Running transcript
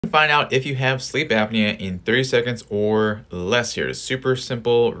Find out if you have sleep apnea in 30 seconds or less here. It's a super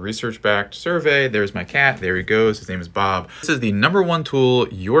simple research-backed survey. There's my cat. There he goes. His name is Bob. This is the #1 tool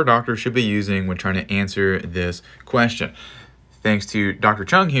your doctor should be using when trying to answer this question. Thanks to Dr.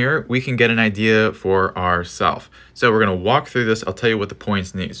 Chung here, we can get an idea for ourselves. So we're going to walk through this. I'll tell you what the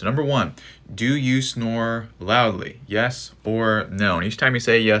points need. So #1, do you snore loudly? Yes or no? And each time you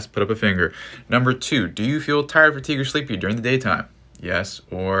say yes, put up a finger. #2, do you feel tired, fatigued, or sleepy during the daytime? Yes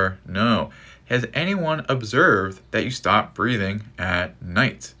or no? Has anyone observed that you stop breathing at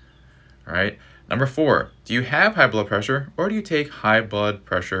night? All right. #4, do you have high blood pressure or do you take high blood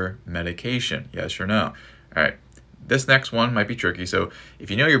pressure medication? Yes or no? All right. This next one might be tricky. So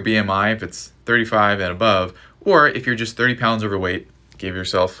if you know your BMI, if it's 35 and above, or if you're just 30 pounds overweight, give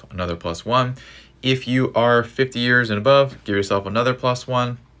yourself another +1. If you are 50 years and above, give yourself another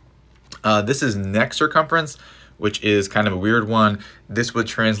 +1. This is neck circumference, which is kind of a weird one. This would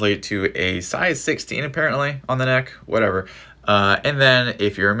translate to a size 16 apparently on the neck, whatever. And then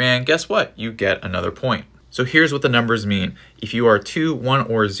if you're a man, guess what? You get another point. So here's what the numbers mean. If you are 2, 1,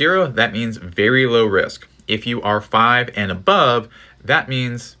 or 0, that means very low risk. If you are 5 and above, that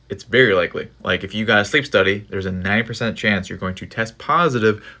means it's very likely. Like if you got a sleep study, there's a 90% chance you're going to test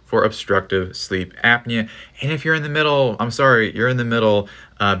positive for obstructive sleep apnea. And if you're in the middle, I'm sorry, you're in the middle,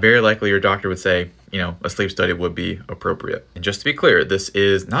 very likely your doctor would say, you know, a sleep study would be appropriate. And just to be clear, this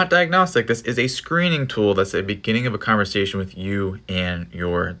is not diagnostic. This is a screening tool that's the beginning of a conversation with you and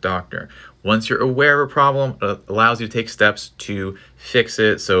your doctor. Once you're aware of a problem, it allows you to take steps to fix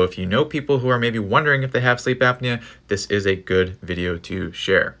it. So if you know people who are maybe wondering if they have sleep apnea, this is a good video to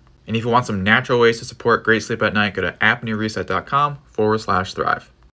share. And if you want some natural ways to support great sleep at night, go to apneareset.com/thrive.